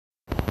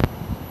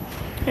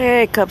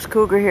Hey, Cubs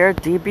Cougar here,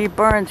 DB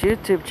Burns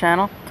YouTube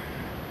channel.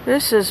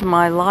 This is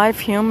my live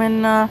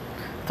human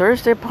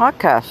Thursday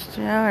podcast.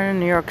 Yeah, in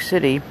New York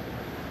City.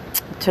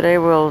 Today,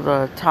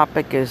 the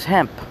topic is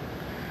hemp.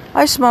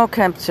 I smoke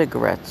hemp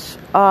cigarettes.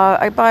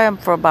 I buy them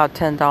for about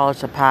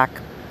 $10 a pack.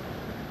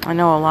 I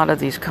know a lot of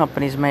these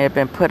companies may have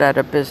been put out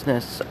of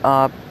business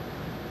from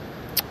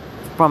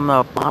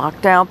the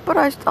lockdown, but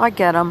I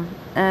get them,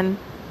 and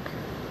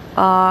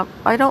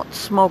I don't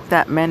smoke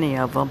that many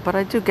of them, but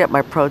I do get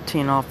my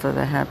protein off of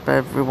the hemp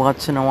every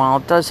once in a while.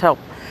 It does help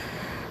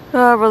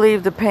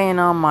relieve the pain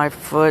on my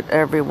foot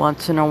every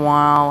once in a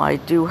while. I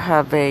do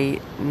have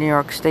a New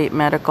York State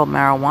medical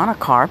marijuana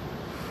card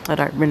that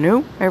I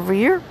renew every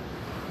year.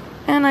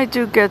 And I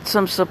do get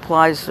some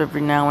supplies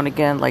every now and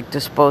again, like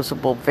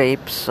disposable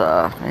vapes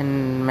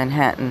in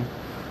Manhattan.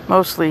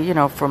 Mostly,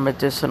 for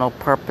medicinal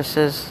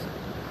purposes.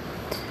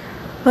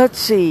 Let's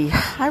see.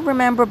 I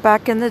remember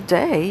back in the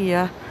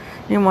day,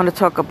 you want to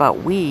talk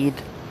about weed.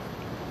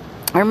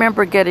 I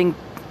remember getting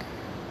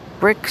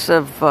bricks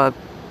of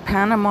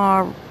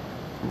Panama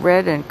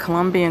Red and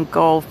Colombian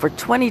Gold for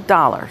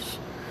 $20.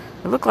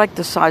 It looked like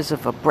the size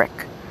of a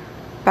brick.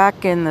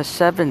 Back in the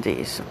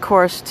 70s. Of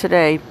course,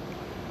 today,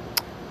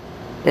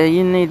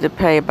 you need to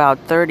pay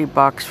about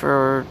 $30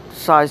 for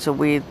size of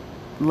weed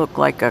look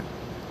like a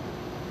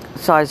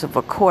size of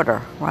a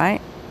quarter,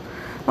 right?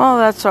 Well,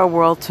 that's our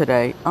world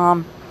today.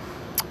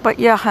 But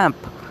yeah, hemp.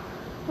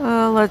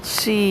 Let's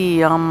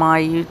see, on my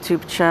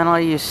YouTube channel,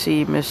 you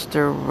see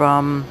Mr.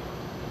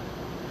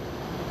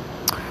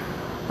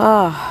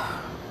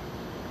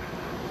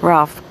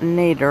 Ralph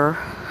Nader,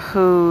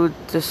 who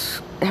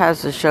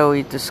has a show.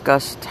 He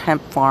discussed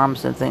hemp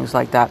farms and things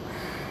like that.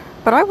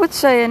 But I would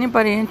say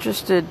anybody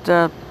interested,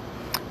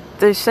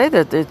 they say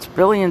that it's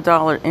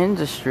billion-dollar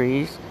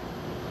industries,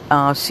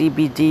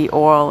 CBD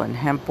oil and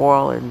hemp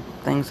oil and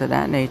things of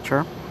that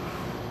nature.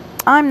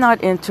 I'm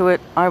not into it.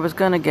 I was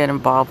going to get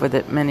involved with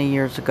it many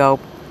years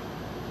ago.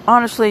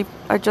 Honestly,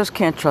 I just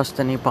can't trust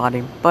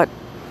anybody. But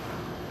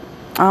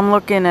I'm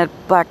looking at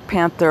Black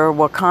Panther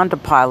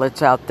Wakanda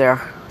pilots out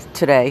there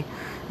today,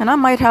 and I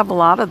might have a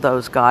lot of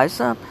those guys.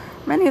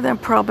 Many of them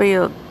probably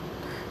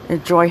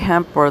enjoy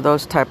hemp or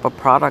those type of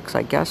products,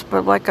 I guess.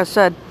 But like I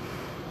said,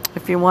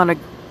 if you want to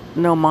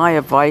know my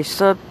advice,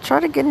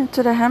 try to get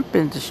into the hemp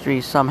industry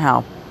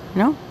somehow.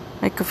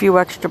 Make a few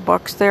extra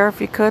bucks there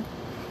if you could.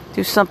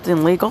 Do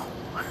something legal.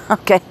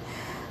 Okay.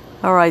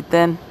 All right,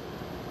 then.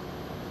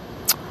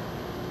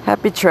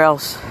 Happy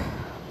trails.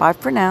 Bye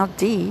for now.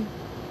 D,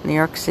 New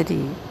York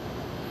City.